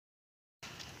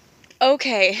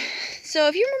Okay, so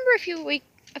if you remember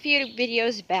a few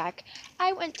videos back,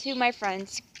 I went to my friend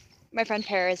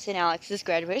Paris and Alex's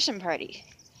graduation party,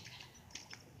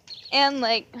 and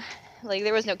like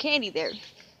there was no candy there,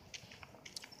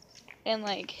 and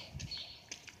I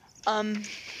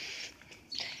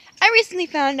recently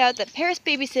found out that Paris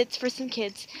babysits for some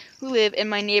kids who live in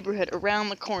my neighborhood around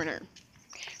the corner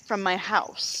from my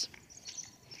house.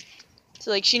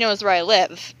 So she knows where I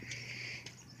live.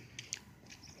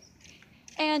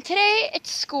 And today at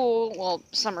school, well,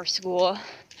 summer school,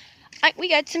 we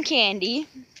got some candy.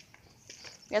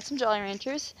 We got some Jolly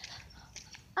Ranchers.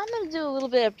 I'm going to do a little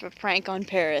bit of a prank on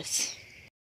Paris.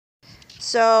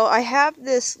 So I have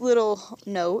this little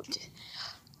note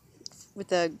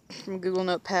from Google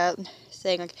Notepad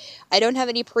saying, I don't have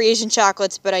any Parisian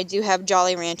chocolates, but I do have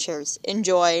Jolly Ranchers.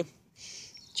 Enjoy.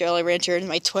 Jolly Rancher is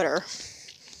my Twitter.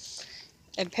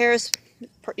 And Paris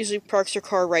usually parks her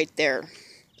car right there.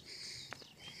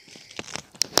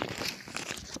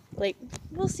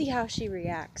 We'll see how she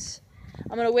reacts.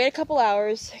 I'm gonna wait a couple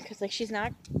hours because she's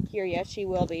not here yet. She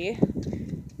will be.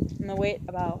 I'm gonna wait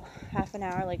about half an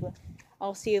hour.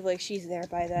 I'll see if she's there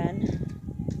by then,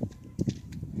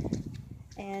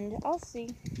 and I'll see.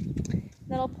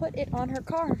 Then I'll put it on her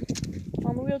car,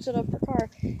 on the wheelchair of her car.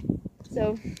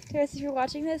 So, Paris, if you're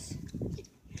watching this,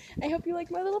 I hope you like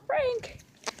my little prank.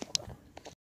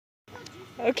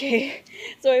 Okay,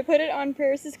 so I put it on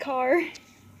Paris's car.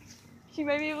 She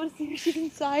might be able to see if she's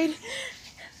inside.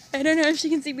 I don't know if she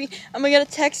can see me. I'm gonna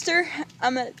text her.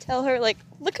 I'm gonna tell her,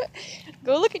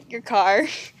 go look at your car.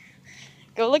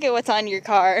 Go look at what's on your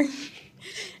car.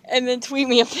 And then tweet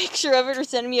me a picture of it or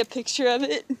send me a picture of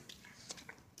it.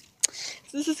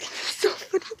 So this is gonna be so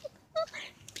funny.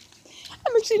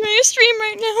 I'm actually doing a stream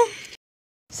right now.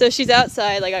 So she's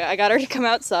outside. I got her to come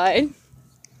outside.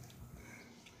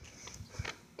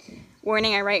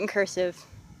 Warning, I write in cursive.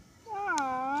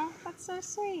 Aww, that's so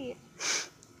sweet.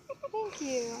 Thank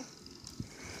you.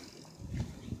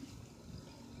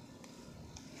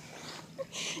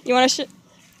 You want to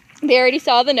they already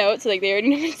saw the note, so they already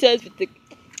know what it says with the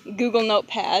Google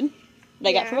Notepad that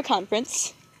I got from a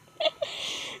conference.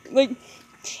 If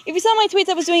you saw my tweets,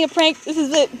 I was doing a prank. This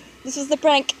is it. This is the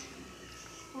prank.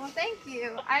 Well, thank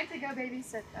you. I have to go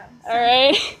babysit though. So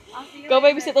Alright. I'll see you Go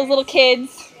later. babysit those little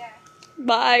kids. Yeah.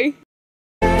 Bye.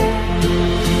 I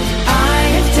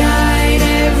have died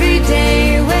every day.